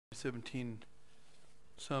1917,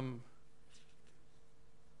 some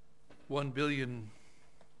 1 billion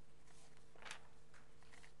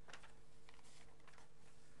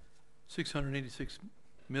 686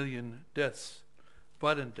 million deaths,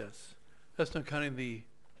 violent deaths. That's not counting the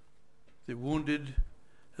wounded.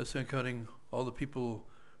 That's not counting all the people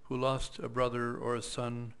who lost a brother or a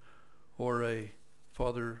son or a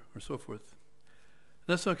father or so forth.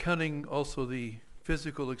 That's not counting also the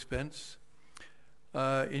physical expense.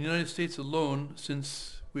 In the United States alone,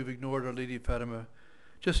 since we've ignored Our Lady of Fatima,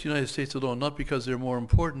 just the United States alone, not because they're more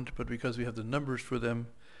important, but because we have the numbers for them,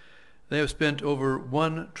 they have spent over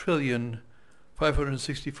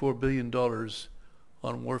 $1,564 billion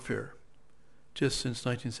on warfare just since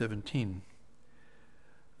 1917.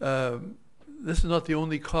 This is not the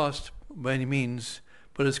only cost by any means,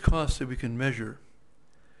 but it's costs that we can measure.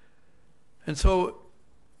 And so,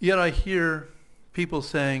 yet I hear people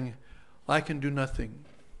saying, I can do nothing.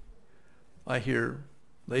 I hear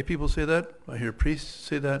lay people say that. I hear priests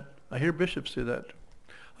say that. I hear bishops say that.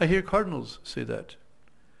 I hear cardinals say that.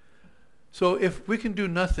 So if we can do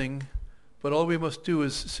nothing, but all we must do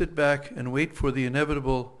is sit back and wait for the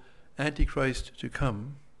inevitable Antichrist to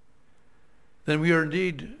come, then we are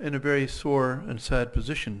indeed in a very sore and sad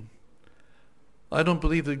position. I don't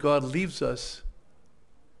believe that God leaves us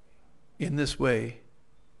in this way,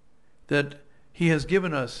 that He has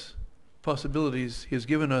given us possibilities, He has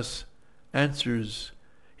given us answers,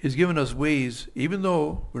 He has given us ways, even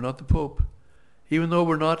though we're not the Pope, even though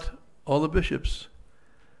we're not all the bishops,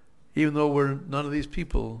 even though we're none of these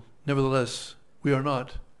people, nevertheless, we are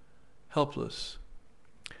not helpless.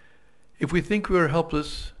 If we think we are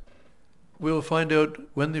helpless, we will find out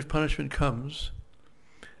when the punishment comes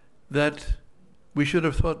that we should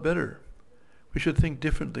have thought better. We should think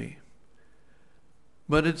differently.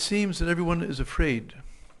 But it seems that everyone is afraid.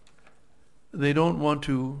 They don't want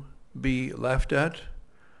to be laughed at.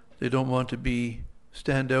 They don't want to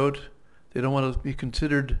stand out. They don't want to be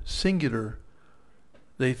considered singular.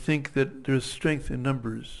 They think that there's strength in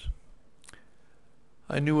numbers.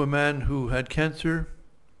 I knew a man who had cancer,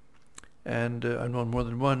 and I've known more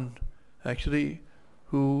than one, actually,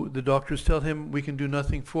 who the doctors tell him, we can do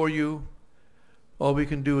nothing for you. All we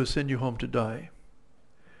can do is send you home to die.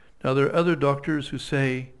 Now there are other doctors who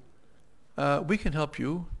say, we can help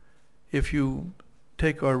you if you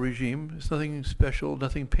take our regime. It's nothing special,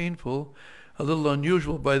 nothing painful, a little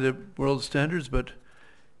unusual by the world standards, but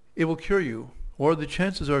it will cure you. Or the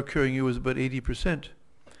chances are curing you is about 80%.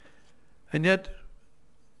 And yet,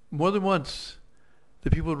 more than once, the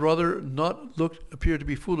people would rather not appear to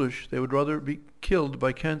be foolish. They would rather be killed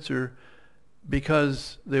by cancer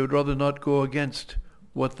because they would rather not go against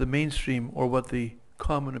what the mainstream or what the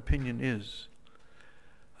common opinion is.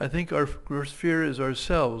 I think our worst fear is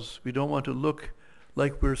ourselves. We don't want to look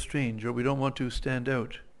like we're strange, or we don't want to stand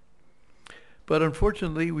out. But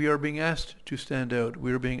unfortunately, we are being asked to stand out.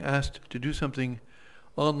 We are being asked to do something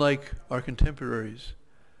unlike our contemporaries.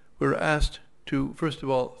 We're asked to, first of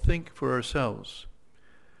all, think for ourselves.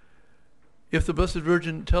 If the Blessed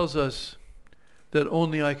Virgin tells us that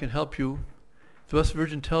only I can help you, the Blessed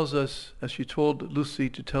Virgin tells us, as she told Lucy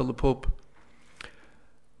to tell the Pope,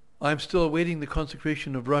 I'm still awaiting the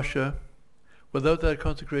consecration of Russia. Without that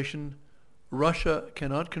consecration, Russia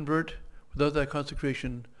cannot convert. Without that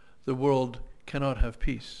consecration, the world cannot have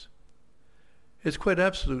peace. It's quite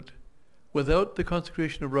absolute. Without the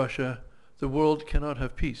consecration of Russia, the world cannot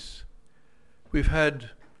have peace. We've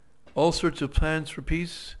had all sorts of plans for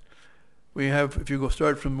peace. We have, if you go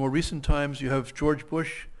start from more recent times, you have George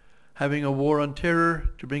Bush having a war on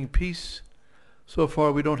terror to bring peace. So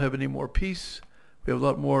far, we don't have any more peace. We have a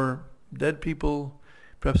lot more dead people,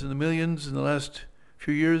 perhaps in the millions in the last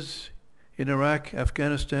few years in Iraq,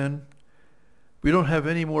 Afghanistan. We don't have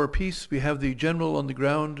any more peace. We have the general on the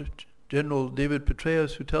ground, General David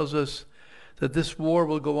Petraeus, who tells us that this war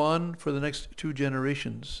will go on for the next 2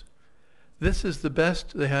 generations. This is the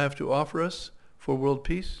best they have to offer us for world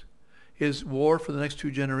peace, is war for the next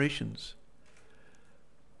 2 generations.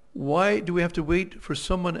 Why do we have to wait for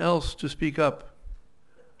someone else to speak up?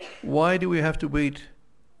 Why do we have to wait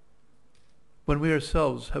when we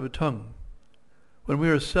ourselves have a tongue? When we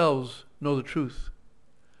ourselves know the truth?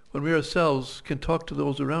 When we ourselves can talk to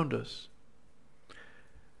those around us?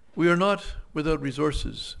 We are not without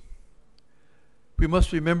resources. We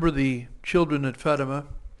must remember the children at Fatima.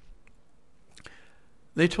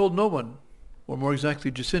 They told no one, or more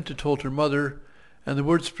exactly, Jacinta told her mother, and the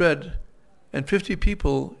word spread, and 50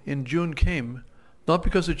 people in June came, not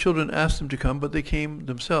because the children asked them to come, but they came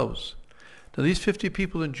themselves. Now these 50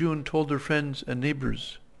 people in June told their friends and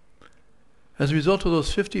neighbors. As a result of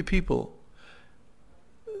those 50 people,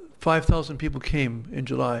 5,000 people came in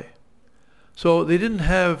July. So they didn't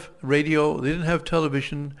have radio, they didn't have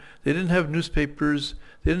television, they didn't have newspapers,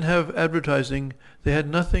 they didn't have advertising, they had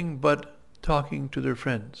nothing but talking to their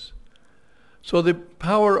friends. So the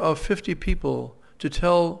power of 50 people to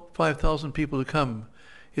tell 5,000 people to come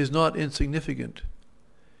is not insignificant.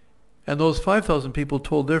 And those 5,000 people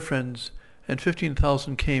told their friends, and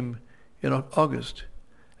 15,000 came in August.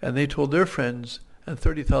 And they told their friends, and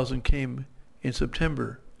 30,000 came in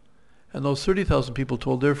September. And those 30,000 people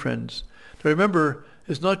told their friends. Now remember,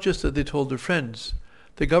 it's not just that they told their friends.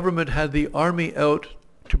 The government had the army out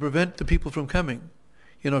to prevent the people from coming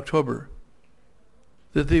in October.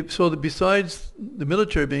 So that besides the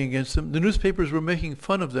military being against them, the newspapers were making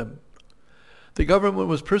fun of them. The government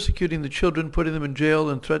was persecuting the children, putting them in jail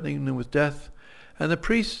and threatening them with death. And the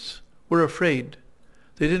priests were afraid.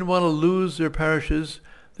 They didn't want to lose their parishes.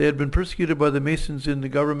 They had been persecuted by the Masons in the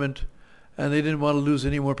government, and they didn't want to lose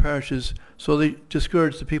any more parishes, so they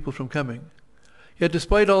discouraged the people from coming. Yet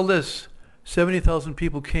despite all this, 70,000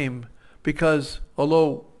 people came because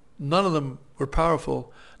although none of them were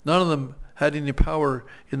powerful, none of them had any power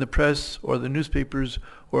in the press or the newspapers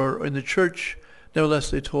or in the church, nevertheless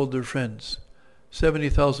they told their friends.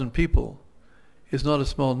 70,000 people is not a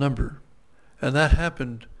small number. And that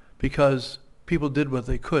happened because people did what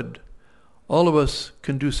they could. All of us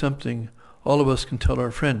can do something. All of us can tell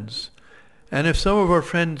our friends. And if some of our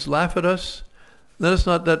friends laugh at us, let us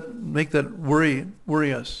not make that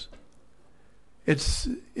worry us.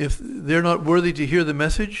 If they're not worthy to hear the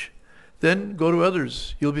message, then go to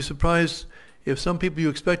others. You'll be surprised if some people you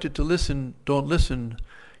expected to listen don't listen.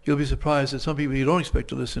 You'll be surprised that some people you don't expect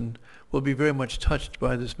to listen will be very much touched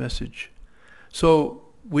by this message. So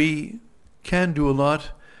we can do a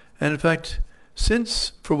lot. And in fact,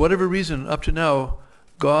 since, for whatever reason, up to now,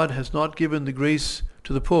 God has not given the grace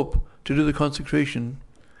to the Pope to do the consecration,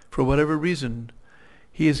 for whatever reason,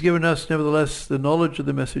 he has given us, nevertheless, the knowledge of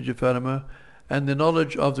the message of Fatima and the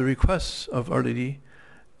knowledge of the requests of Our Lady,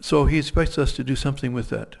 so he expects us to do something with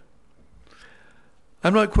that.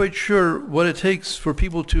 I'm not quite sure what it takes for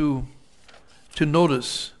people to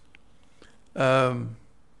notice. We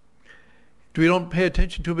don't pay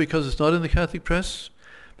attention to it because it's not in the Catholic press,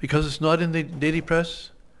 because it's not in the daily press.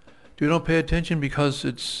 We don't pay attention because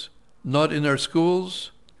it's not in our schools.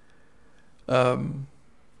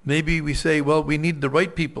 Maybe we say, well, we need the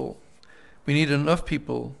right people. We need enough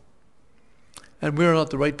people. And we're not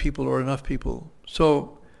the right people or enough people.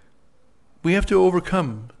 So we have to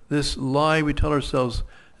overcome this lie we tell ourselves,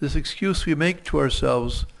 this excuse we make to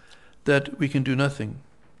ourselves that we can do nothing.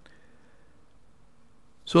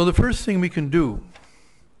 So the first thing we can do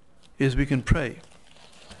is we can pray.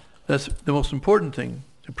 That's the most important thing,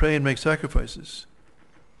 to pray and make sacrifices.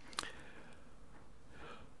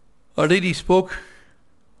 Our Lady spoke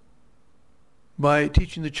by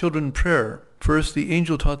teaching the children prayer. First, the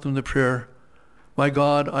angel taught them the prayer, "My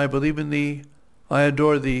God, I believe in thee, I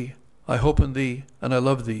adore thee, I hope in thee, and I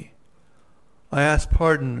love thee. I ask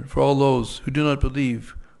pardon for all those who do not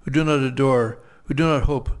believe, who do not adore, who do not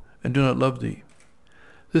hope, and do not love thee."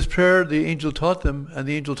 This prayer the angel taught them, and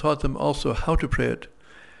the angel taught them also how to pray it.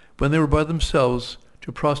 When they were by themselves,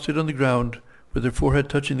 to prostrate on the ground, with their forehead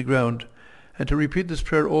touching the ground, and to repeat this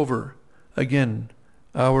prayer over, again,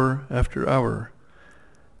 hour after hour.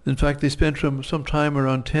 In fact, they spent from some time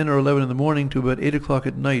around 10 or 11 in the morning to about 8 o'clock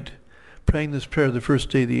at night, praying this prayer the first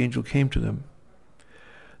day the angel came to them.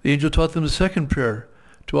 The angel taught them the second prayer,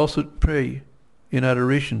 to also pray in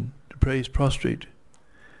adoration, to praise prostrate.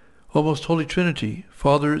 O most Holy Trinity,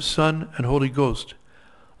 Father, Son, and Holy Ghost,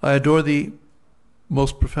 I adore thee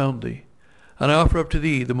most profoundly, and I offer up to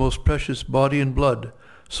thee the most precious body and blood,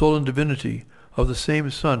 soul and divinity of the same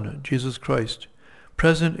Son, Jesus Christ,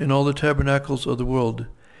 present in all the tabernacles of the world,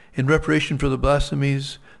 in reparation for the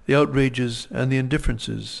blasphemies, the outrages, and the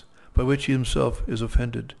indifferences by which he himself is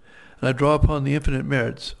offended. And I draw upon the infinite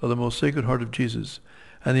merits of the most Sacred Heart of Jesus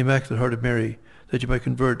and the Immaculate Heart of Mary, that you might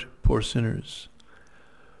convert poor sinners.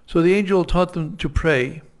 So the angel taught them to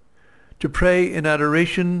pray in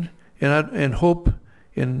adoration, in hope,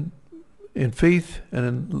 in faith, and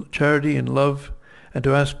in charity and love, and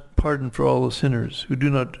to ask pardon for all the sinners who do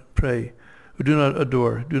not pray, who do not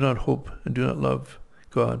adore, do not hope, and do not love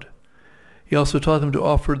God. He also taught them to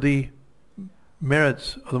offer the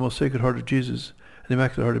merits of the most Sacred Heart of Jesus and the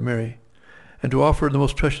Immaculate Heart of Mary, and to offer the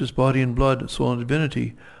most precious body and blood, soul and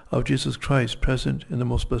divinity of Jesus Christ present in the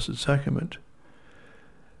most blessed sacrament.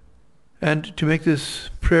 And to make this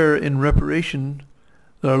prayer in reparation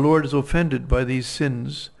that our Lord is offended by these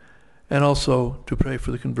sins, and also to pray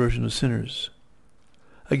for the conversion of sinners.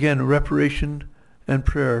 Again, reparation and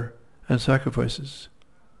prayer and sacrifices.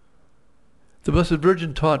 The Blessed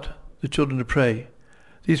Virgin taught the children to pray.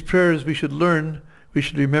 These prayers we should learn, we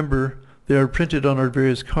should remember. They are printed on our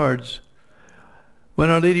various cards. When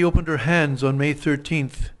Our Lady opened her hands on May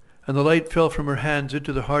 13th, and the light fell from her hands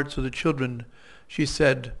into the hearts of the children, she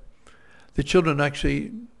said, the children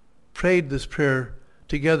actually prayed this prayer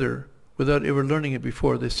together without ever learning it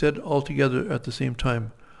before. They said all together at the same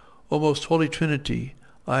time, O most Holy Trinity,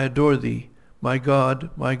 I adore Thee, my God,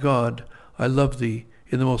 I love Thee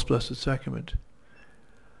in the most blessed sacrament.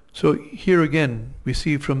 So here again, we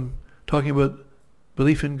see from talking about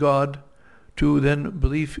belief in God to then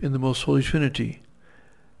belief in the most Holy Trinity.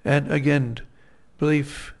 And again,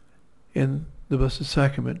 belief in the Blessed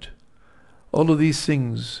Sacrament. All of these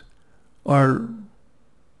things are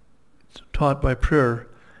taught by prayer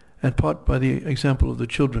and taught by the example of the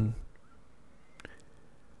children.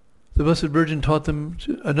 The Blessed Virgin taught them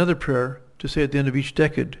another prayer to say at the end of each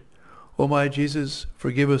decade, O my Jesus,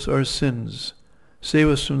 forgive us our sins, save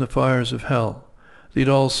us from the fires of hell, lead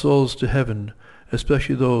all souls to heaven,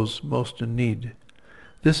 especially those most in need.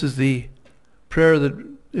 This is the prayer that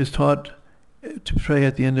is taught to pray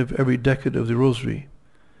at the end of every decade of the Rosary.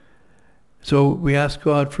 So we ask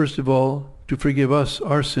God, first of all, to forgive us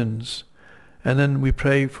our sins, and then we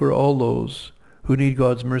pray for all those who need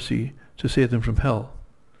God's mercy to save them from hell.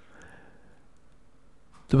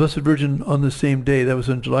 The Blessed Virgin on the same day, that was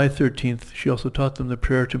on July 13th, she also taught them the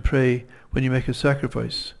prayer to pray when you make a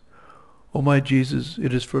sacrifice. O my Jesus,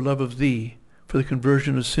 it is for love of Thee, for the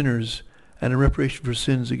conversion of sinners, and in reparation for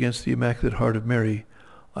sins against the Immaculate Heart of Mary,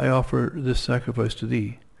 I offer this sacrifice to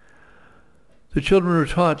Thee. The children were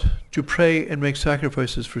taught to pray and make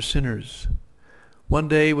sacrifices for sinners. One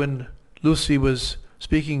day when Lucy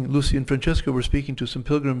and Francesca were speaking to some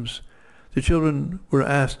pilgrims, the children were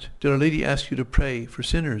asked, did Our Lady ask you to pray for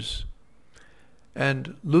sinners?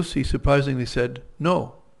 And Lucy surprisingly said,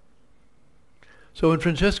 no. So when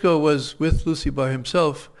Francesco was with Lucy by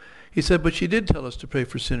himself, he said, but she did tell us to pray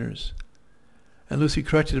for sinners. And Lucy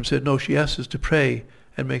corrected him and said, no, she asked us to pray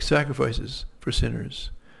and make sacrifices for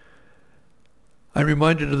sinners. I'm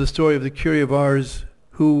reminded of the story of the curé of Ars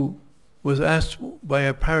who was asked by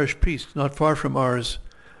a parish priest not far from ours.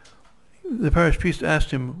 The parish priest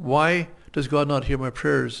asked him, why does God not hear my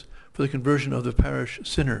prayers for the conversion of the parish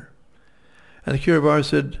sinner? And the curé of Ars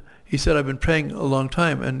said, I've been praying a long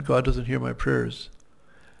time and God doesn't hear my prayers.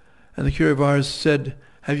 And the curé of Ars said,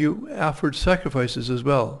 have you offered sacrifices as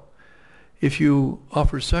well? If you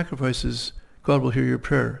offer sacrifices, God will hear your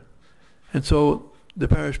prayer. And so the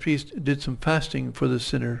parish priest did some fasting for the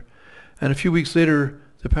sinner. And a few weeks later,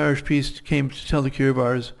 the parish priest came to tell the curé of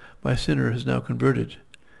Ars, my sinner has now converted.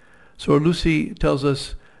 So Lucy tells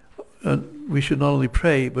us we should not only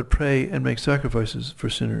pray, but pray and make sacrifices for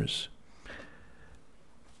sinners.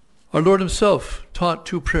 Our Lord himself taught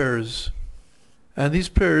two prayers, and these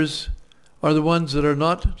prayers are the ones that are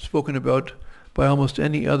not spoken about by almost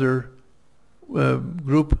any other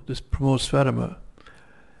group that promotes Fatima.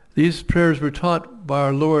 These prayers were taught by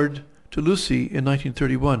our Lord to Lucy in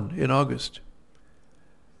 1931, in August.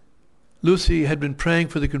 Lucy had been praying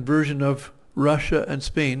for the conversion of Russia and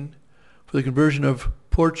Spain, for the conversion of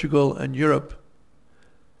Portugal and Europe,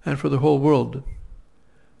 and for the whole world.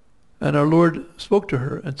 And our Lord spoke to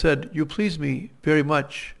her and said, you please me very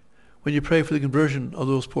much when you pray for the conversion of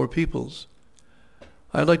those poor peoples.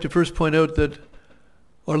 I'd like to first point out that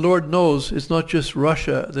our Lord knows it's not just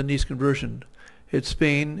Russia that needs conversion. It's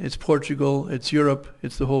Spain, it's Portugal, it's Europe,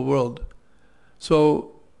 it's the whole world.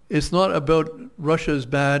 So it's not about Russia is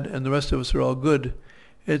bad and the rest of us are all good.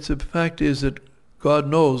 The fact is that God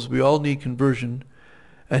knows we all need conversion,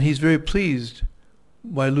 and he's very pleased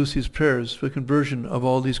by Lucy's prayers for conversion of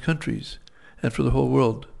all these countries and for the whole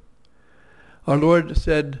world. Our Lord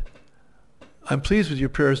said, I'm pleased with your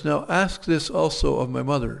prayers. Now ask this also of my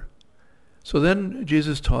mother. So then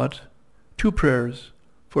Jesus taught two prayers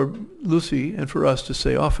for Lucy and for us to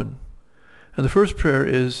say often. And the first prayer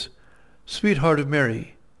is, Sweet Heart of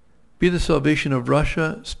Mary, be the salvation of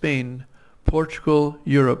Russia, Spain, Portugal,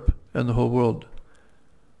 Europe, and the whole world.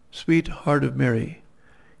 Sweet Heart of Mary.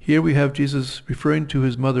 Here we have Jesus referring to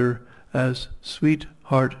his mother as Sweet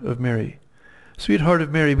Heart of Mary. Sweet Heart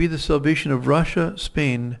of Mary, be the salvation of Russia,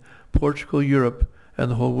 Spain, Portugal, Europe, and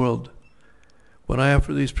the whole world. When I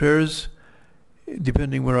offer these prayers,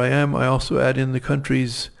 depending where I am, I also add in the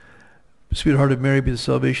countries, Sweet Heart of Mary, be the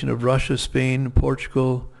salvation of Russia, Spain,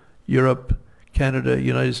 Portugal, Europe, Canada,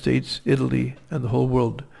 United States, Italy, and the whole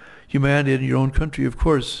world. You may add in your own country, of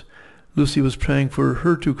course. Lucy was praying for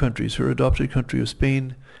her two countries, her adopted country of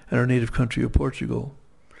Spain and her native country of Portugal.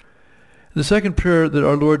 The second prayer that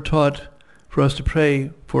our Lord taught for us to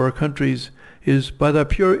pray for our countries is, by thy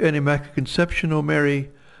pure and immaculate conception, O Mary,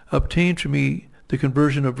 obtain for me the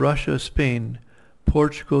conversion of Russia, Spain,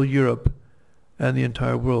 Portugal, Europe, and the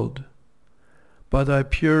entire world. By thy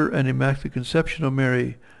pure and immaculate conception, O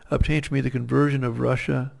Mary, obtain for me the conversion of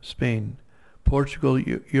Russia, Spain, Portugal,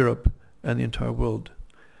 Europe, and the entire world.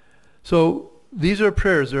 So these are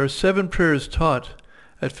prayers. There are 7 prayers taught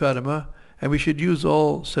at Fatima, and we should use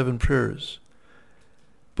all 7 prayers.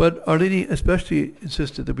 But Our Lady especially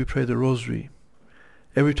insisted that we pray the Rosary.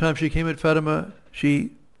 Every time she came at Fatima,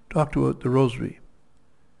 she talked about the Rosary.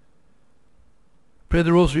 Pray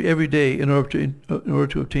the Rosary every day in order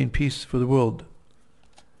to obtain peace for the world.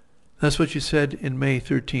 That's what she said in May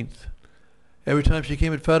 13th. Every time she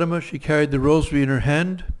came at Fatima, she carried the Rosary in her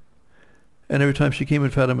hand, and every time she came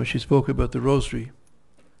at Fatima, she spoke about the Rosary.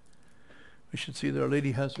 We should see that Our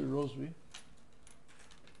Lady has her Rosary.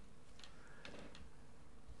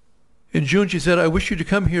 In June, she said, I wish you to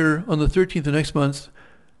come here on the 13th of next month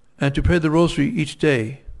and to pray the Rosary each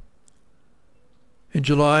day. In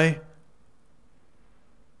July,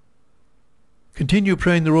 continue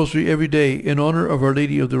praying the Rosary every day in honor of Our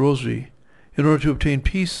Lady of the Rosary, in order to obtain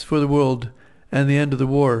peace for the world and the end of the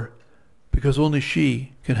war, because only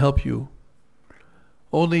she can help you.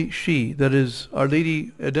 Only she, that is, Our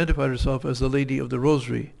Lady identified herself as the Lady of the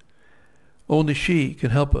Rosary. Only she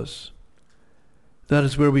can help us. That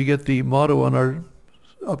is where we get the motto on our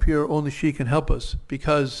up here, only she can help us,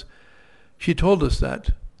 because she told us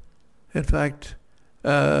that. In fact,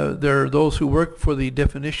 there are those who work for the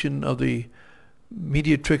definition of the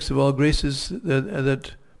mediatrix of all graces,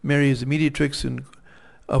 that Mary is the mediatrix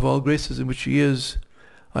of all graces in which she is.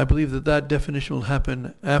 I believe that that definition will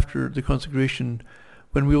happen after the consecration,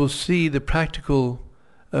 when we will see the practical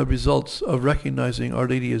results of recognizing Our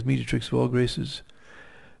Lady as mediatrix of all graces.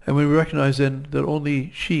 And when we recognize then that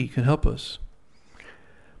only she can help us.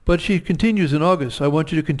 But she continues in August, I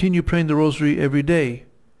want you to continue praying the Rosary every day.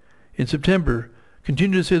 In September,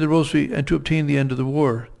 continue to say the Rosary and to obtain the end of the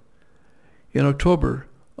war. In October,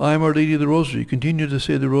 I am Our Lady of the Rosary. Continue to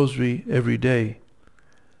say the Rosary every day.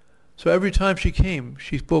 So every time she came,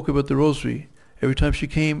 she spoke about the Rosary. Every time she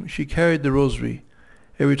came, she carried the Rosary.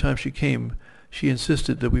 Every time she came, she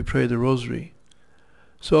insisted that we pray the Rosary.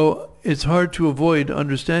 So it's hard to avoid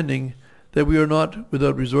understanding that we are not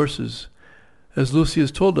without resources. As Lucy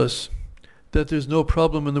has told us, that there's no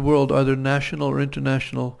problem in the world, either national or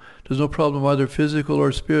international. There's no problem either physical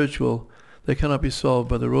or spiritual that cannot be solved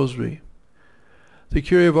by the Rosary. The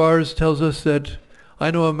Curé of Ars tells us that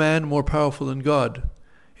I know a man more powerful than God.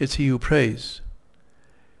 It's he who prays.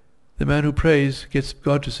 The man who prays gets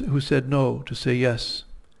God who said no to say yes.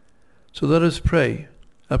 So let us pray.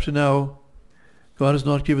 Up to now, God has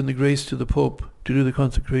not given the grace to the Pope to do the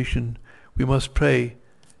consecration. We must pray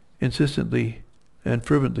insistently and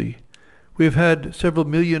fervently. We have had several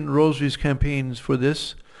million rosaries campaigns for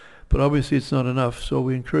this, but obviously it's not enough, so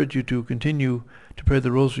we encourage you to continue to pray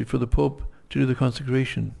the Rosary for the Pope to do the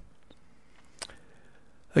consecration.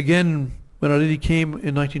 Again, when Our Lady came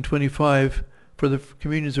in 1925 for the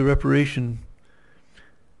communions of reparation,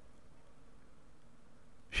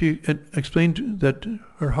 she explained that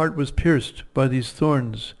her heart was pierced by these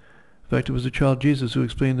thorns. In fact, it was the child Jesus who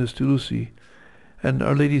explained this to Lucy. And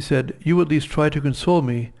Our Lady said, you at least try to console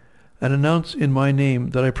me and announce in my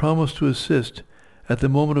name that I promise to assist at the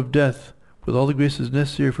moment of death with all the graces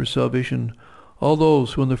necessary for salvation all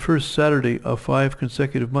those who on the first Saturday of 5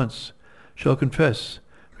 consecutive months shall confess,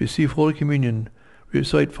 receive Holy Communion,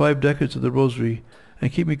 recite 5 decades of the Rosary,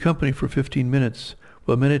 and keep me company for 15 minutes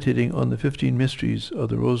while meditating on the 15 mysteries of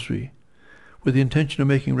the Rosary, with the intention of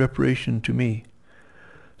making reparation to me.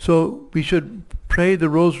 So we should pray the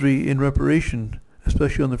Rosary in reparation,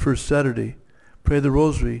 especially on the first Saturday. Pray the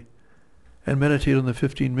Rosary and meditate on the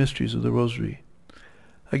 15 mysteries of the Rosary.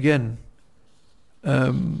 Again,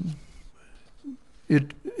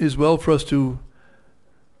 it is well for us to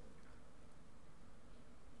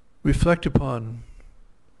reflect upon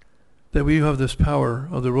that we have this power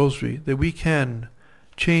of the Rosary, that we can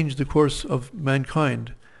change the course of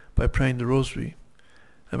mankind by praying the Rosary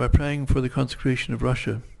and by praying for the consecration of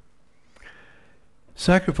Russia.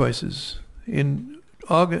 Sacrifices. In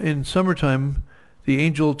summertime, the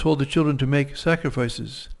angel told the children to make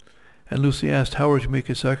sacrifices, and Lucy asked how are we to make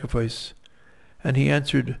a sacrifice, and he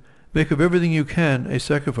answered, make of everything you can a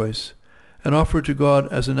sacrifice, and offer it to God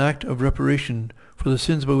as an act of reparation for the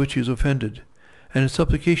sins by which he is offended, and in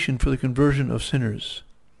supplication for the conversion of sinners.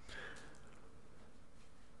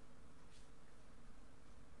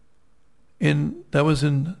 That was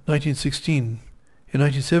in 1916. In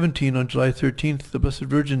 1917, on July 13th, the Blessed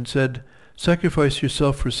Virgin said, sacrifice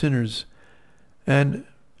yourself for sinners. And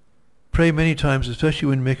Pray many times, especially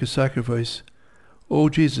when you make a sacrifice. O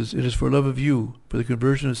Jesus, it is for love of you, for the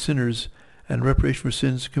conversion of sinners, and reparation for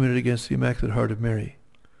sins committed against the Immaculate Heart of Mary.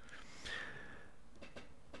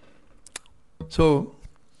 So,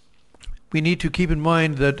 we need to keep in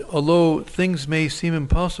mind that although things may seem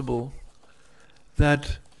impossible,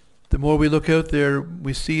 that the more we look out there,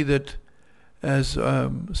 we see that, as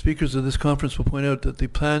speakers of this conference will point out, that the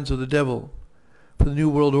plans of the devil for the New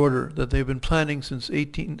World Order, that they've been planning since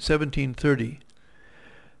 1730.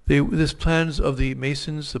 This plans of the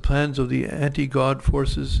Masons, the plans of the anti-God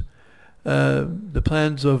forces, the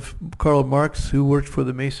plans of Karl Marx, who worked for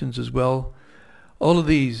the Masons as well. All of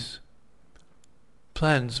these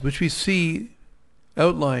plans, which we see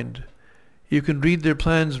outlined, you can read their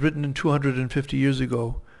plans written in 250 years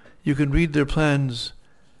ago. You can read their plans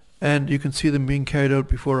and you can see them being carried out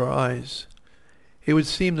before our eyes. It would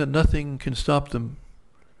seem that nothing can stop them.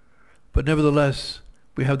 But nevertheless,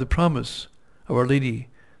 we have the promise of Our Lady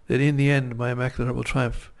that in the end my Immaculate Heart will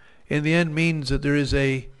triumph. In the end means that there is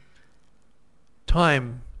a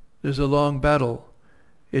time, there's a long battle.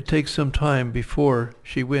 It takes some time before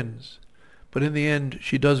she wins. But in the end,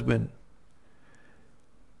 she does win.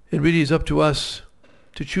 It really is up to us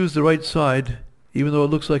to choose the right side, even though it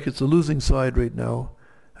looks like it's a losing side right now,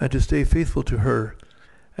 and to stay faithful to her.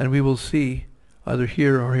 And we will see, either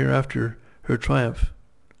here or hereafter, her triumph.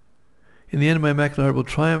 In the end, my Immaculate Heart will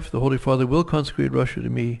triumph. The Holy Father will consecrate Russia to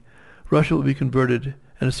me. Russia will be converted,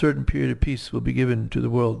 and a certain period of peace will be given to the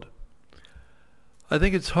world. I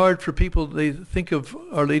think it's hard for people, they think of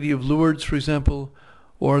Our Lady of Lourdes, for example,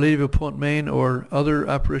 or Our Lady of Pont-Main, or other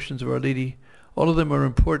apparitions of Our Lady. All of them are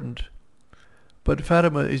important. But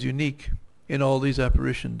Fatima is unique in all these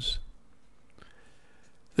apparitions.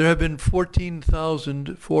 There have been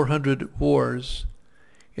 14,400 wars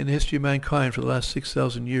in the history of mankind for the last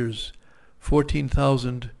 6,000 years.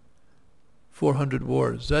 14,400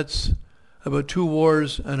 wars. That's about 2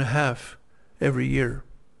 wars and a half every year.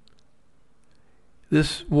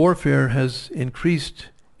 This warfare has increased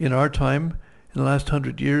in our time, in the last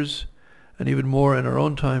 100 years, and even more in our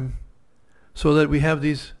own time, so that we have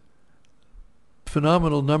these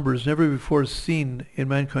phenomenal numbers never before seen in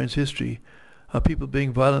mankind's history of people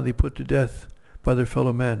being violently put to death by their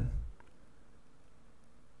fellow man.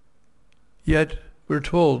 Yet we're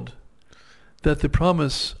told that the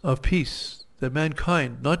promise of peace, that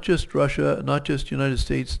mankind, not just Russia, not just the United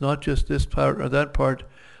States, not just this part or that part,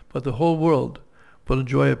 but the whole world, will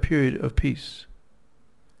enjoy a period of peace.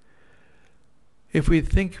 If we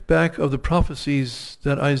think back of the prophecies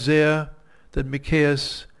that Isaiah, that Micaiah,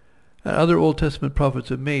 and other Old Testament prophets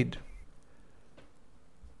have made,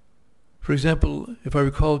 for example, if I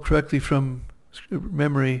recall correctly from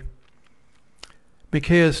memory,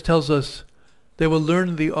 Micaiah tells us, they will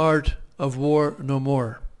learn the art of war no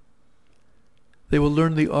more. They will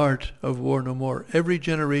learn the art of war no more. Every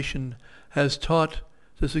generation has taught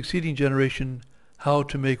the succeeding generation how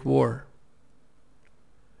to make war.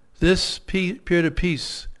 This period of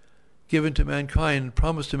peace given to mankind,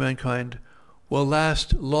 promised to mankind, will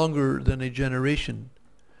last longer than a generation.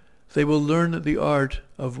 They will learn the art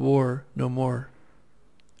of war no more.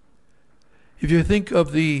 If you think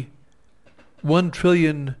of the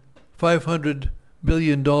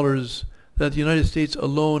 $1,500,000,000,000 that the United States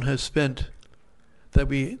alone has spent,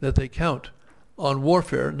 that they count on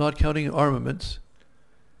warfare, not counting armaments,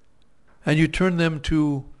 and you turn them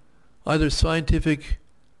to either scientific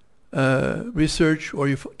research, or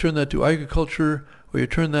you turn that to agriculture, or you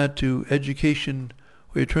turn that to education,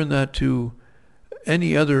 or you turn that to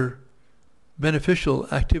any other beneficial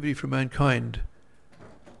activity for mankind,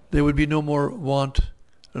 there would be no more want,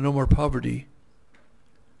 no more poverty,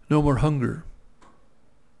 no more hunger.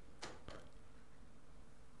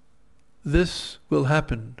 This will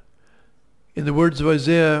happen. In the words of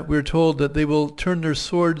Isaiah, we are told that they will turn their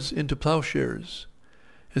swords into plowshares.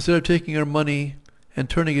 Instead of taking our money and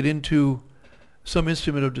turning it into some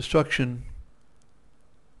instrument of destruction,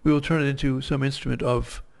 we will turn it into some instrument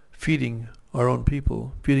of feeding our own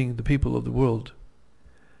people, feeding the people of the world.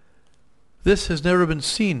 This has never been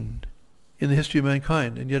seen in the history of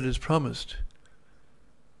mankind, and yet it is promised.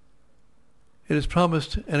 It is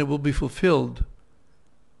promised, and it will be fulfilled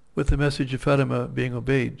with the message of Fatima being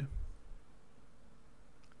obeyed.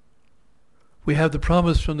 We have the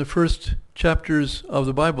promise from the first chapters of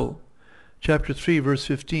the Bible, chapter 3, verse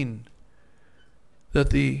 15, that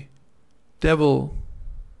the devil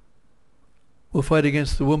will fight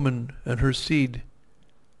against the woman and her seed,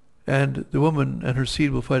 and the woman and her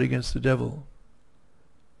seed will fight against the devil,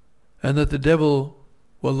 and that the devil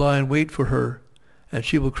will lie in wait for her, and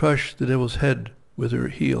she will crush the devil's head with her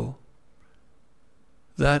heel.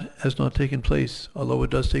 that has not taken place, although it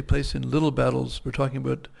does take place in little battles. We're talking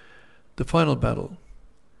about the final battle.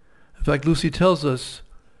 In fact, Lucy tells us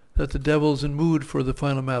that the devil's in mood for the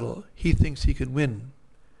final battle. He thinks he can win.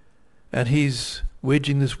 And he's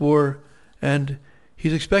waging this war, and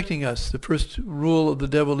he's expecting us. The first rule of the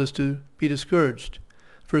devil is to be discouraged.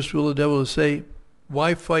 The first rule of the devil is to say,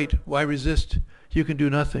 why fight? Why resist? You can do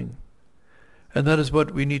nothing. And that is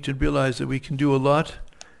what we need to realize, that we can do a lot,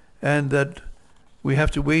 and that we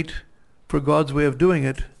have to wait for God's way of doing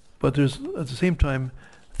it, but there's at the same time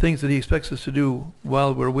things that he expects us to do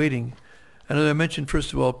while we're waiting. And as I mentioned,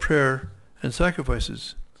 first of all, prayer and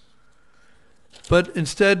sacrifices. But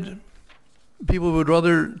instead, people would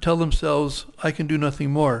rather tell themselves, I can do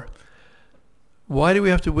nothing more. Why do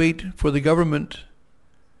we have to wait for the government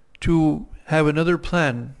to have another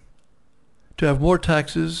plan, to have more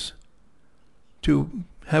taxes, to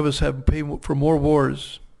have us pay for more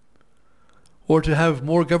wars, or to have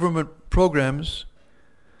more government programs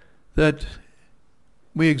that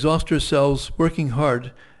we exhaust ourselves working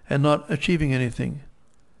hard and not achieving anything?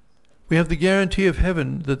 We have the guarantee of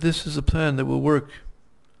heaven that this is a plan that will work.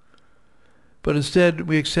 But instead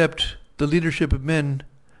we accept the leadership of men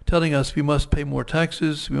telling us we must pay more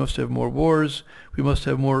taxes, we must have more wars, we must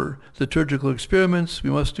have more liturgical experiments, we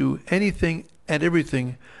must do anything and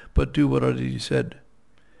everything but do what Our Lady said.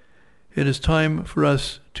 It is time for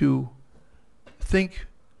us to think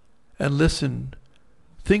and listen.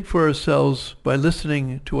 Think for ourselves by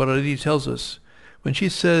listening to what Our Lady tells us. When she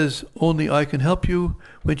says, only I can help you,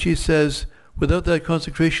 when she says, without that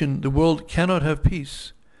consecration, the world cannot have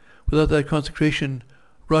peace. Without that consecration,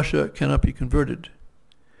 Russia cannot be converted.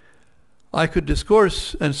 I could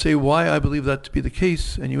discourse and say why I believe that to be the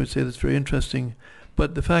case, and you would say that's very interesting,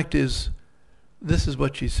 but the fact is, this is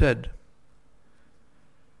what she said.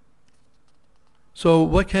 So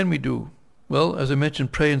what can we do? Well, as I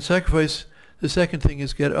mentioned, pray and sacrifice. The second thing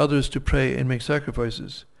is get others to pray and make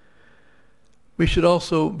sacrifices. We should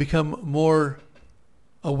also become more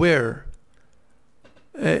aware.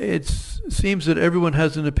 It seems that everyone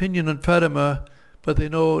has an opinion on Fatima, but they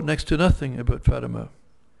know next to nothing about Fatima.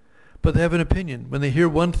 But they have an opinion. When they hear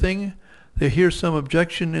one thing, they hear some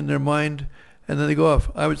objection in their mind, and then they go off.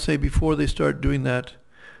 I would say before they start doing that,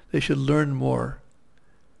 they should learn more.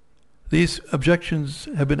 These objections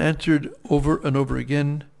have been answered over and over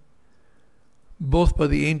again, both by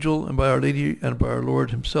the angel and by Our Lady and by our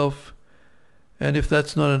Lord himself. And if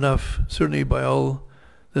that's not enough, certainly by all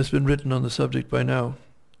that's been written on the subject by now.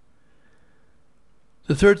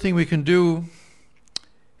 The third thing we can do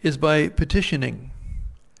is by petitioning.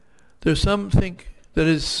 There's some think that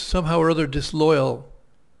is somehow or other disloyal,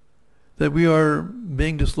 that we are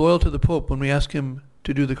being disloyal to the Pope when we ask him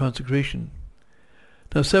to do the consecration.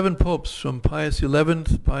 Now 7 popes, from Pius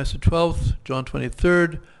XI, Pius XII, John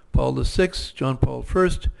XXIII, Paul VI, John Paul I,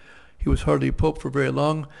 he was hardly a pope for very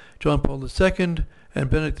long, John Paul II, and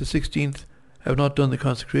Benedict XVI have not done the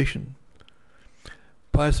consecration.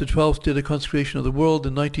 Pius XII did a consecration of the world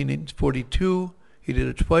in 1942. He did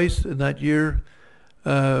it twice in that year,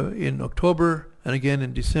 in October and again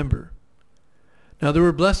in December. Now there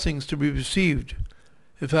were blessings to be received.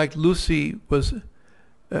 In fact, Lucy was,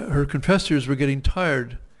 her confessors were getting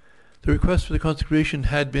tired. The request for the consecration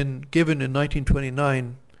had been given in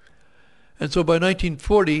 1929. And so by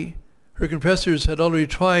 1940, her confessors had already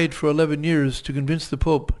tried for 11 years to convince the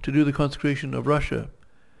Pope to do the consecration of Russia.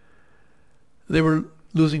 They were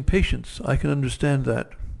losing patience. I can understand that.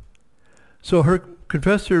 So her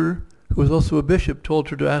confessor, who was also a bishop, told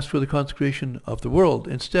her to ask for the consecration of the world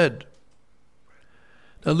instead.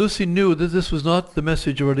 Now Lucy knew that this was not the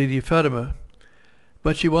message of Our Lady of Fatima,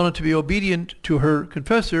 but she wanted to be obedient to her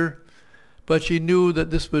confessor, but she knew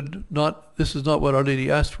that this is not what Our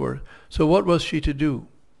Lady asked for. So what was she to do?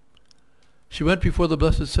 She went before the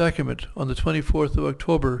Blessed Sacrament on the 24th of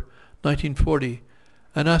October, 1940,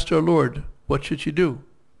 and asked our Lord, what should she do?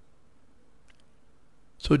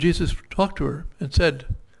 So Jesus talked to her and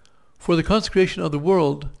said, for the consecration of the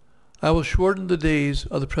world, I will shorten the days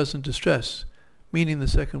of the present distress, meaning the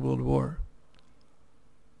Second World War.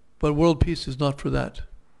 But world peace is not for that.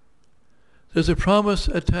 There's a promise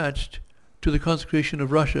attached to the consecration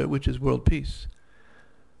of Russia, which is world peace.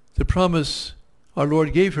 The promise our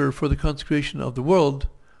Lord gave her for the consecration of the world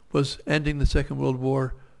was ending the Second World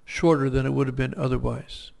War shorter than it would have been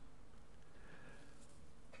otherwise.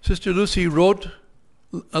 Sister Lucy wrote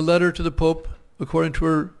a letter to the Pope according to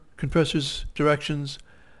her confessor's directions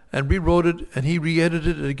and rewrote it, and he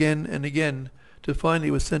re-edited it again and again till finally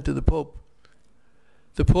it was sent to the Pope.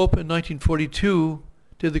 The Pope in 1942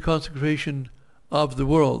 did the consecration of the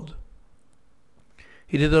world.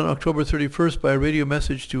 He did that on October 31st by a radio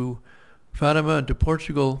message to Fatima and to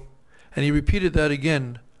Portugal, and he repeated that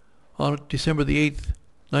again on December the 8th,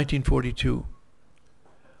 1942.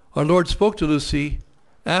 Our Lord spoke to Lucy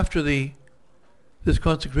after this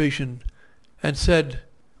consecration and said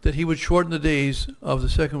that he would shorten the days of the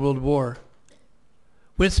Second World War.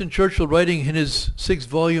 Winston Churchill, writing in his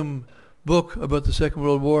 6-volume book about the Second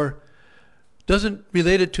World War, doesn't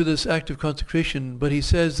relate it to this act of consecration, but he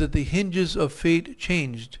says that the hinges of fate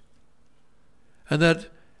changed, and that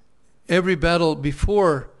every battle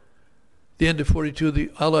before the end of 42,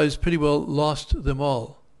 the Allies pretty well lost them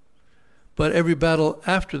all. But every battle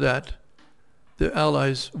after that, the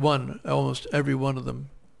Allies won almost every one of them.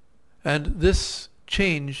 And this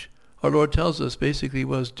change, our Lord tells us, basically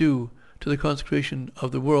was due to the consecration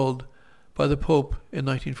of the world by the Pope in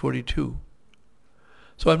 1942.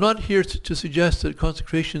 So I'm not here to suggest that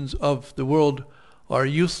consecrations of the world are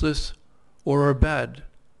useless or are bad,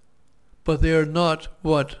 but they are not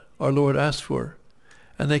what our Lord asked for,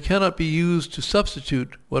 and they cannot be used to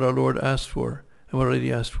substitute what our Lord asked for and what Our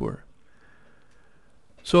Lady asked for.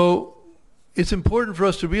 So it's important for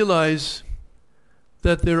us to realize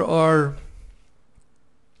that there are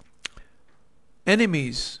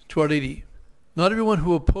enemies to Our Lady. Not everyone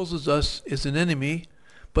who opposes us is an enemy,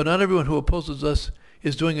 but not everyone who opposes us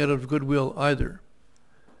is doing it out of goodwill either.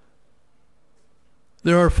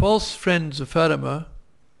 There are false friends of Fatima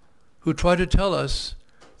who try to tell us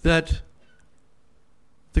that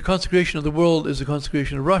the consecration of the world is the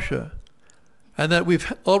consecration of Russia, and that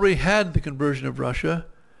we've already had the conversion of Russia,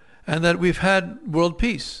 and that we've had world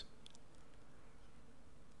peace.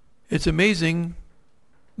 It's amazing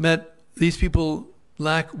that these people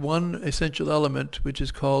lack one essential element, which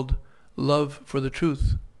is called love for the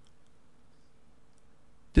truth.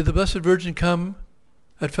 Did the Blessed Virgin come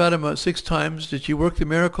at Fatima 6 times? Did she work the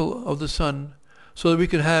miracle of the Son so that we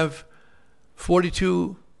could have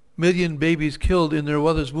 42 million babies killed in their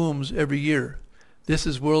mothers' wombs every year? This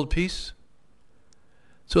is world peace?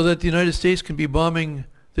 So that the United States can be bombing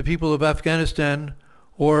the people of Afghanistan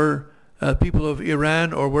or people of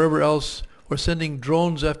Iran or wherever else, or sending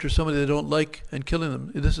drones after somebody they don't like and killing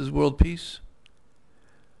them. This is world peace.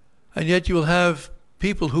 And yet you will have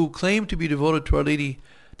people who claim to be devoted to Our Lady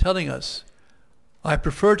telling us, I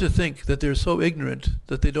prefer to think that they're so ignorant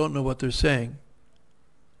that they don't know what they're saying.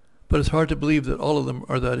 But it's hard to believe that all of them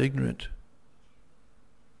are that ignorant.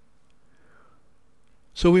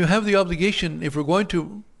 So we have the obligation, if we're going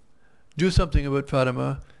to do something about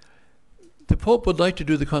Fatima, the Pope would like to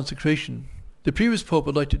do the consecration. The previous Pope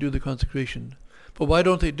would like to do the consecration. But why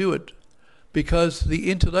don't they do it? Because the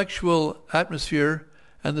intellectual atmosphere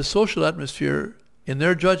and the social atmosphere, in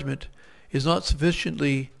their judgment, is not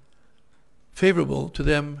sufficiently favorable to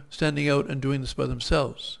them standing out and doing this by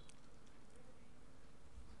themselves.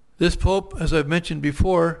 This Pope, as I've mentioned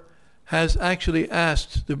before, has actually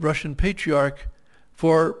asked the Russian Patriarch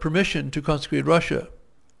for permission to consecrate Russia.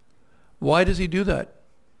 Why does he do that?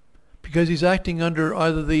 Because he's acting under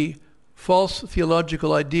either the false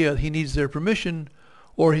theological idea he needs their permission,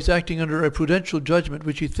 or he's acting under a prudential judgment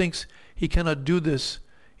which he thinks he cannot do this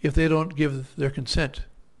if they don't give their consent.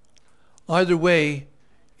 Either way,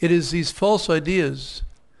 it is these false ideas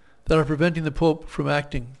that are preventing the Pope from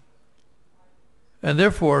acting. And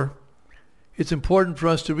therefore, it's important for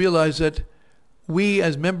us to realize that we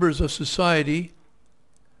as members of society,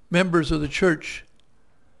 members of the Church,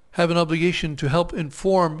 have an obligation to help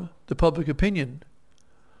inform the public opinion,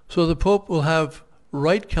 so the Pope will have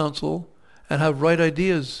right counsel and have right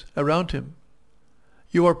ideas around him.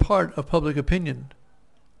 You are part of public opinion,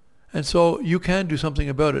 and so you can do something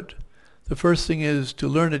about it. The first thing is to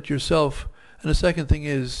learn it yourself, and the second thing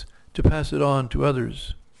is to pass it on to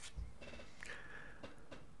others.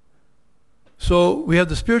 So we have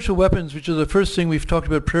the spiritual weapons, which are the first thing we've talked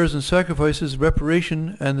about: prayers and sacrifices,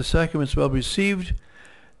 reparation, and the sacraments well received.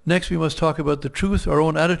 Next, we must talk about the truth, our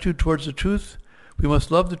own attitude towards the truth. We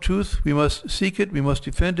must love the truth, we must seek it, we must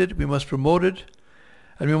defend it, we must promote it,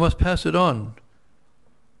 and we must pass it on.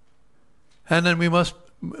 And then we must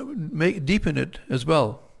deepen it as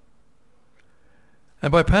well.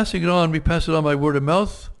 And by passing it on, we pass it on by word of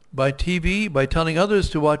mouth, by TV, by telling others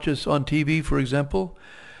to watch us on TV, for example.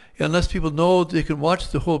 Unless people know they can watch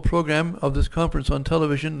the whole program of this conference on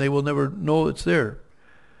television, they will never know it's there.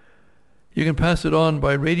 You can pass it on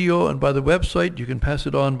by radio and by the website. You can pass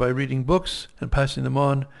it on by reading books and passing them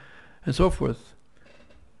on, and so forth.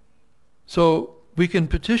 So we can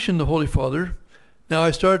petition the Holy Father. Now,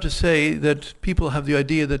 I started to say that people have the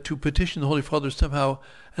idea that to petition the Holy Father is somehow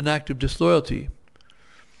an act of disloyalty.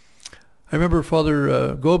 I remember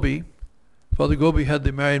Father Father Gobi had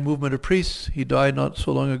the Marian movement of priests. He died not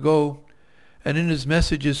so long ago. And in his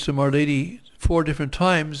messages to Our Lady 4 different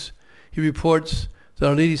times, he reports that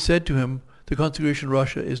Our Lady said to him, the consecration of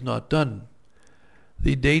Russia is not done.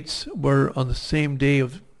 The dates were on the same day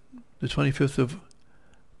of the 25th of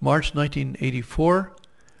March 1984.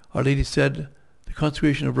 Our Lady said, the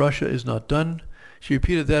consecration of Russia is not done. She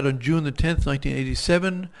repeated that on June the 10th,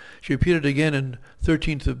 1987. She repeated it again on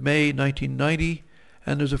 13th of May, 1990.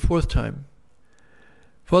 And there's a 4th time.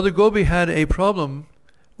 Father Gobi had a problem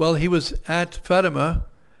while he was at Fatima,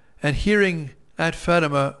 and hearing at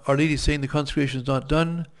Fatima Our Lady saying the consecration is not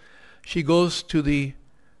done. He goes to the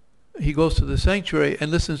sanctuary and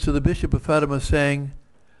listens to the Bishop of Fatima saying,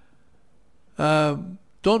 don't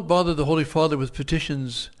bother the Holy Father with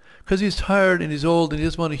petitions, because he's tired and he's old and he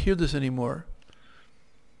doesn't want to hear this anymore.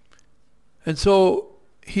 And so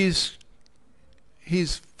he's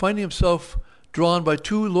finding himself drawn by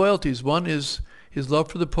 2 loyalties. One is his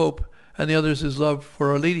love for the Pope, and the other is his love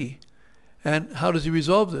for Our Lady. And how does he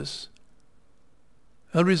resolve this?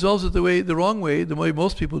 He resolves it the wrong way, the way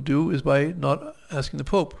most people do, is by not asking the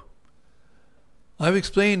Pope. I've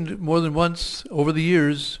explained more than once over the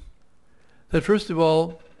years that first of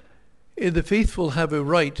all, the faithful have a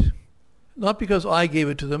right, not because I gave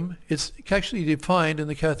it to them, it's actually defined in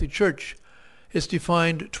the Catholic Church. It's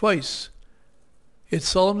defined twice. It's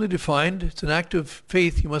solemnly defined, it's an act of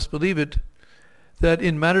faith, you must believe it, that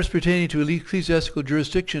in matters pertaining to ecclesiastical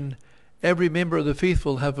jurisdiction, every member of the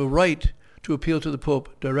faithful have a right to appeal to the Pope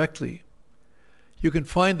directly. You can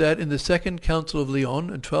find that in the Second Council of Lyon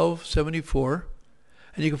in 1274,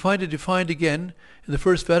 and you can find it defined again in the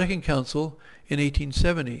First Vatican Council in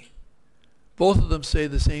 1870. Both of them say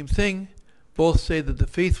the same thing. Both say that the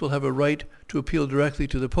faithful have a right to appeal directly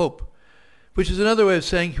to the Pope, which is another way of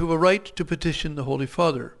saying you have a right to petition the Holy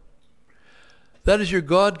Father. That is your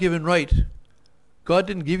God-given right. God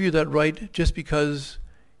didn't give you that right just because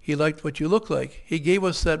he liked what you look like. He gave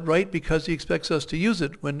us that right because he expects us to use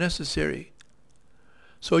it when necessary.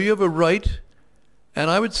 So you have a right,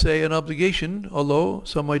 and I would say an obligation, although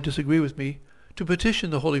some might disagree with me, to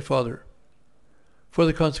petition the Holy Father for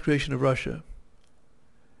the consecration of Russia.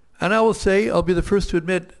 And I will say, I'll be the first to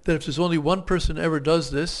admit that if there's only one person ever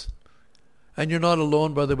does this, and you're not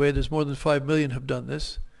alone, by the way, there's more than 5 million have done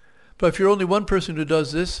this, but if you're only one person who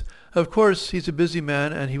does this, of course he's a busy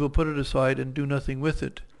man and he will put it aside and do nothing with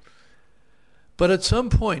it. But at some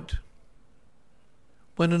point,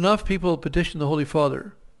 when enough people petition the Holy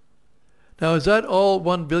Father, now is that all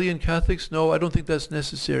 1 billion Catholics? No, I don't think that's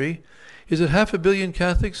necessary. Is it 500 million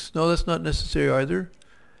Catholics? No, that's not necessary either.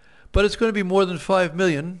 But it's going to be more than 5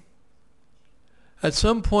 million. At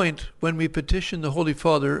some point when we petition the Holy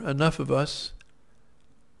Father, enough of us,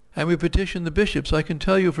 and we petition the bishops, I can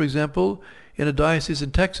tell you, for example, in a diocese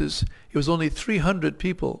in Texas, it was only 300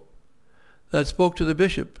 people that spoke to the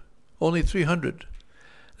bishop. Only 300.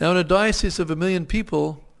 Now in a diocese of 1 million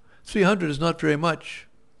people, 300 is not very much.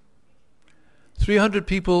 300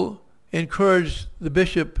 people encouraged the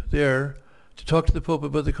bishop there to talk to the Pope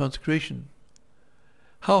about the consecration.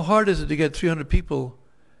 How hard is it to get 300 people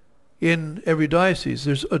in every diocese?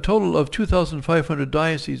 There's a total of 2,500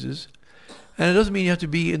 dioceses, and it doesn't mean you have to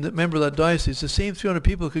be a member of that diocese. The same 300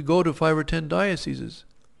 people could go to 5 or 10 dioceses.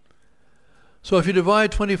 So if you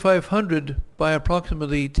divide 2,500 by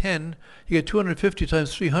approximately 10, you get 250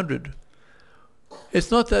 times 300.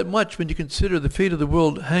 It's not that much when you consider the fate of the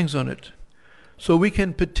world hangs on it. So we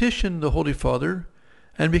can petition the Holy Father,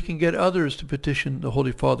 and we can get others to petition the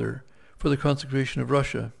Holy Father for the consecration of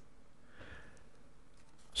Russia.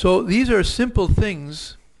 So these are simple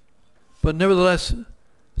things, but nevertheless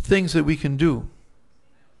things that we can do.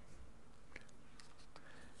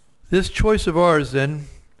 This choice of ours then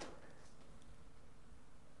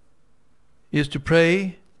is to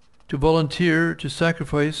pray, to volunteer, to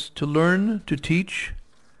sacrifice, to learn, to teach,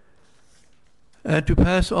 and to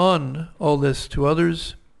pass on all this to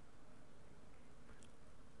others.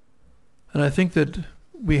 And I think that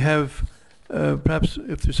we have, perhaps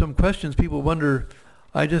if there's some questions, people wonder,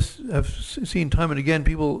 I just have seen time and again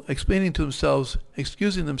people explaining to themselves,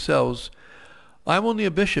 excusing themselves, I'm only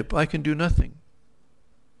a bishop, I can do nothing.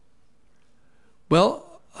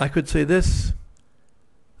 Well, I could say this,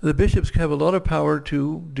 the bishops have a lot of power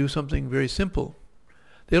to do something very simple.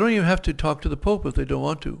 They don't even have to talk to the Pope if they don't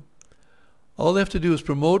want to. All they have to do is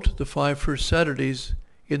promote the 5 first Saturdays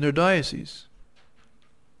in their diocese.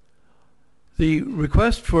 The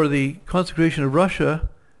request for the consecration of Russia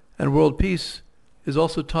and world peace is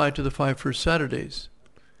also tied to the 5 first Saturdays.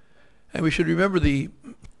 And we should remember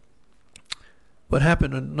what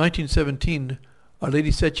happened in 1917. Our Lady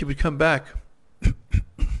said she would come back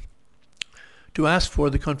to ask for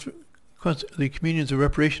the communions of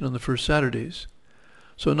reparation on the first Saturdays.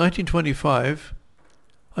 So in 1925,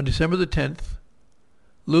 on December the 10th,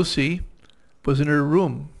 Lucy was in her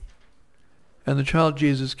room, and the child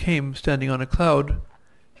Jesus came standing on a cloud,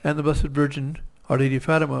 and the Blessed Virgin, Our Lady of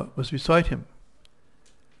Fatima, was beside him.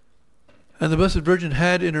 And the Blessed Virgin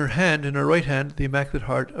had in her hand, in her right hand, the Immaculate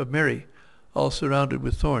Heart of Mary, all surrounded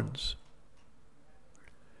with thorns.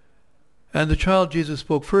 And the child Jesus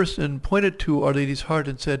spoke first and pointed to Our Lady's heart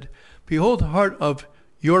and said, "Behold the heart of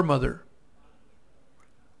your mother."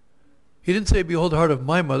 He didn't say, "Behold the heart of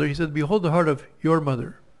my mother." He said, "Behold the heart of your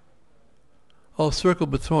mother," all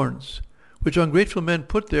circled with thorns, which ungrateful men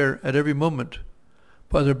put there at every moment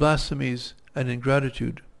by their blasphemies and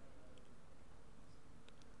ingratitude.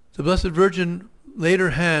 The Blessed Virgin laid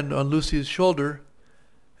her hand on Lucy's shoulder,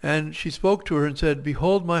 and she spoke to her and said,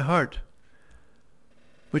 "Behold my heart,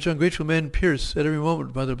 which ungrateful men pierce at every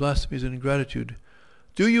moment by their blasphemies and ingratitude.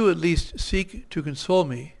 Do you at least seek to console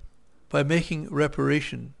me by making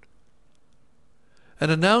reparation, and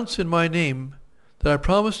announce in my name that I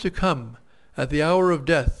promise to come at the hour of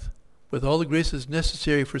death with all the graces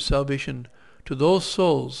necessary for salvation to those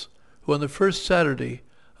souls who on the first Saturday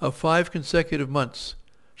of 5 consecutive months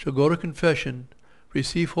shall go to confession,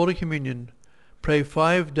 receive Holy Communion, pray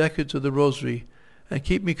 5 decades of the Rosary, and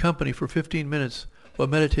keep me company for 15 minutes while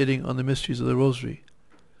meditating on the mysteries of the Rosary,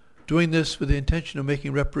 doing this with the intention of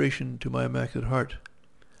making reparation to my Immaculate Heart."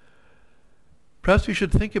 Perhaps we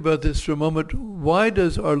should think about this for a moment. Why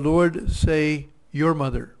does our Lord say, "your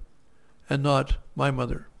mother," and not "my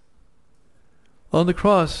mother"? On the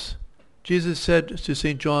cross, Jesus said to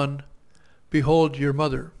St. John, "Behold your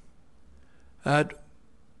mother." At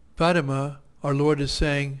Fatima, our Lord is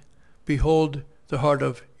saying, "Behold the heart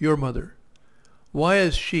of your mother." Why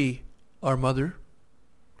is she our mother?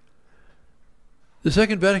 The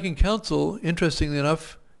Second Vatican Council, interestingly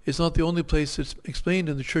enough, is not the only place it's explained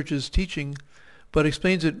in the Church's teaching, but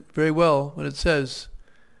explains it very well when it says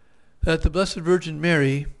that the Blessed Virgin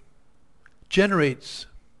Mary generates,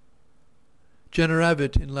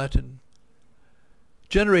 generavit in Latin,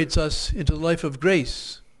 generates us into the life of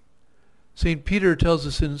grace. St. Peter tells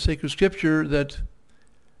us in Sacred Scripture that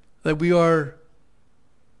we are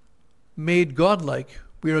made godlike.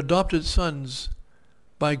 We are adopted sons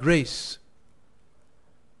by grace.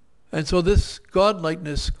 And so this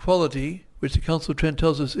godlikeness quality, which the Council of Trent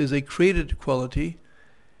tells us is a created quality,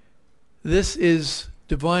 this is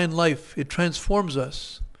divine life. It transforms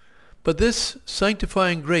us. But this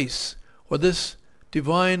sanctifying grace, or this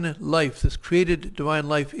divine life, this created divine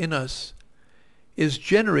life in us, is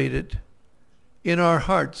generated in our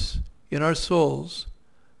hearts, in our souls,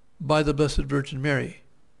 by the Blessed Virgin Mary.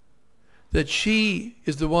 That she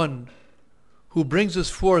is the one who brings us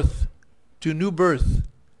forth to new birth.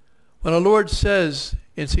 When our Lord says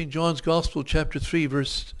in St. John's Gospel, chapter 3,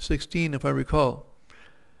 verse 16, if I recall,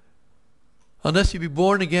 "Unless you be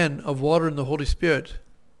born again of water and the Holy Spirit."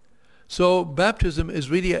 So baptism is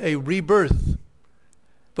really a rebirth,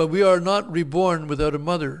 but we are not reborn without a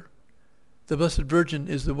mother. The Blessed Virgin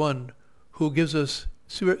is the one who gives us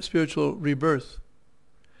spiritual rebirth.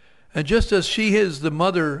 And just as she is the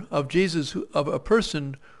mother of Jesus, of a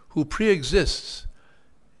person who pre-exists,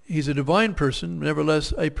 he's a divine person,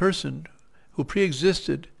 nevertheless a person who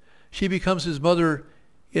pre-existed, she becomes his mother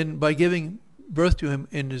by giving birth to him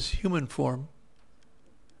in his human form.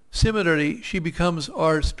 Similarly, she becomes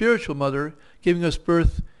our spiritual mother, giving us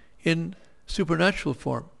birth in supernatural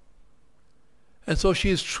form. And so she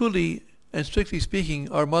is truly and strictly speaking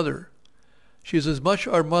our mother. She is as much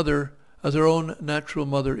our mother as our own natural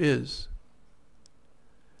mother is.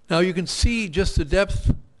 Now you can see just the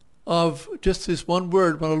depth of just this one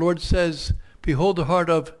word when our Lord says, "Behold the heart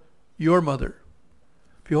of your mother."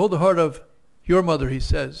 Behold the heart of your mother, he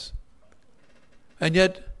says. And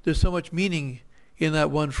yet there's so much meaning in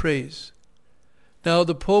that one phrase. Now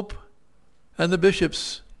the Pope and the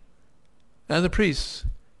bishops and the priests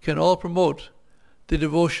can all promote the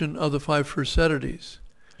devotion of the 5 first Saturdays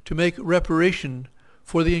to make reparation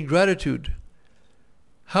for the ingratitude.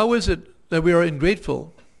 How is it that we are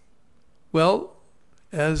ungrateful? Well,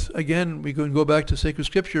 as again we can go back to sacred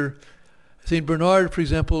scripture, St. Bernard, for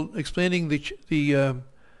example, explaining the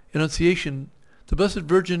Annunciation, the Blessed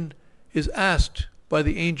Virgin is asked by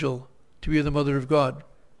the angel to be the Mother of God.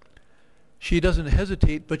 She doesn't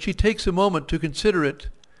hesitate, but she takes a moment to consider it.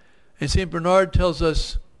 And St. Bernard tells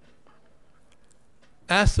us,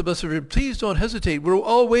 ask the Blessed Virgin, please don't hesitate. We're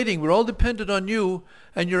all waiting. We're all dependent on you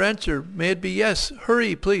and your answer. May it be yes.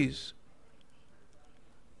 Hurry, please.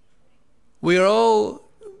 We are all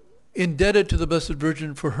indebted to the Blessed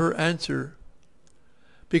Virgin for her answer.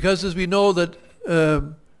 Because as we know that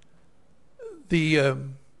the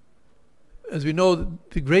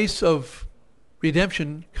grace of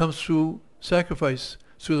redemption comes through sacrifice,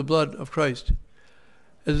 through the blood of Christ.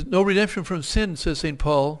 There's no redemption from sin, says St.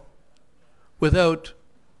 Paul, there's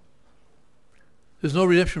no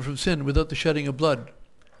redemption from sin without the shedding of blood.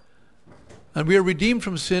 And we are redeemed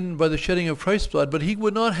from sin by the shedding of Christ's blood, but he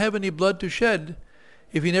would not have any blood to shed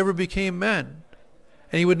if he never became man.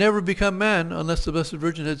 And he would never become man unless the Blessed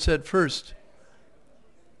Virgin had said first,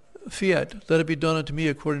 Fiat, let it be done unto me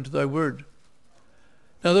according to thy word.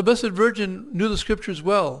 Now the Blessed Virgin knew the Scriptures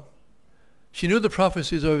well. She knew the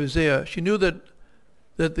prophecies of Isaiah. She knew that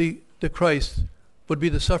the Christ would be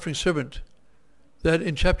the suffering servant. That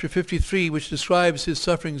in chapter 53, which describes his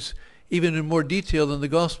sufferings even in more detail than the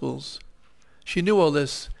Gospels, she knew all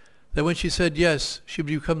this, that when she said yes, she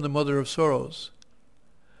would become the mother of sorrows.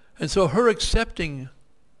 And so her accepting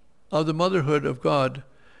of the motherhood of God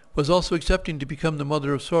was also accepting to become the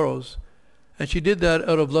mother of sorrows. And she did that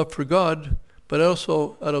out of love for God, but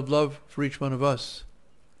also out of love for each one of us.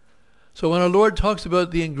 So when our Lord talks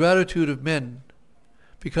about the ingratitude of men,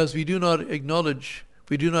 because we do not acknowledge,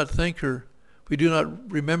 we do not thank her, we do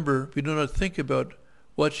not remember, we do not think about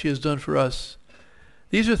what she has done for us,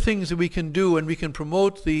 these are things that we can do, and we can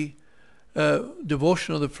promote the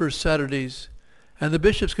devotion of the first Saturdays. And the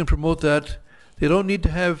bishops can promote that. They don't need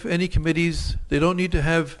to have any committees. They don't need to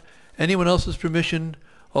have anyone else's permission.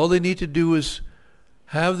 All they need to do is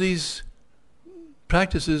have these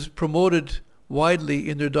practices promoted widely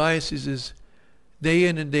in their dioceses, day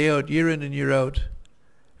in and day out, year in and year out.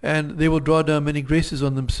 And they will draw down many graces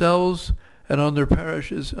on themselves and on their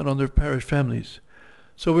parishes and on their parish families.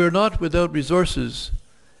 So we are not without resources.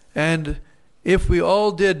 And if we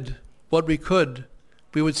all did what we could,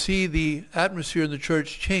 we would see the atmosphere in the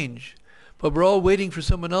church change. But we're all waiting for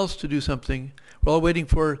someone else to do something. We're all waiting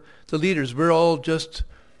for the leaders. We're all just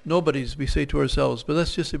nobodies, we say to ourselves. But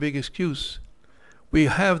that's just a big excuse. We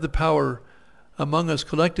have the power among us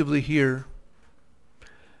collectively here.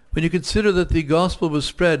 When you consider that the gospel was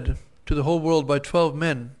spread to the whole world by 12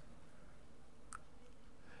 men,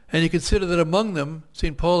 and you consider that among them,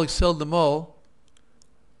 St. Paul excelled them all,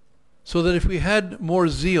 so that if we had more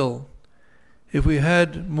zeal, if we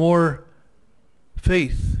had more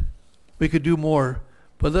faith, we could do more.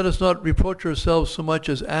 But let us not reproach ourselves so much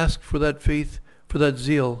as ask for that faith, for that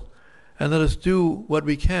zeal, and let us do what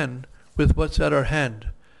we can with what's at our hand.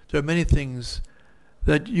 There are many things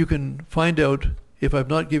that you can find out, if I've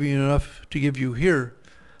not given you enough to give you here,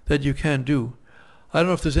 that you can do. I don't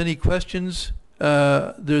know if there's any questions.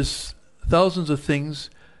 There's thousands of things.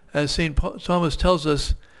 As St. Thomas tells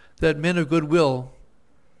us, that men of good will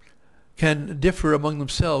can differ among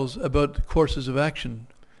themselves about courses of action.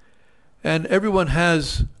 And everyone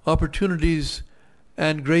has opportunities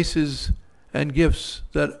and graces and gifts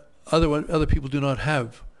that other people do not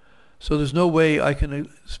have. So there's no way I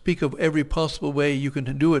can speak of every possible way you can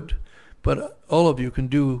do it, but all of you can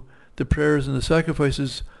do the prayers and the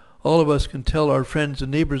sacrifices. All of us can tell our friends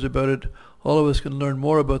and neighbors about it. All of us can learn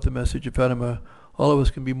more about the message of Fatima. All of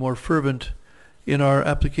us can be more fervent in our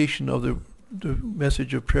application of the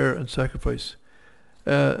message of prayer and sacrifice.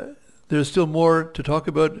 There's still more to talk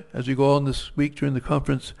about as we go on this week during the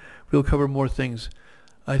conference. We'll cover more things.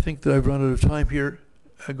 I think that I've run out of time here.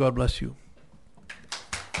 God bless you.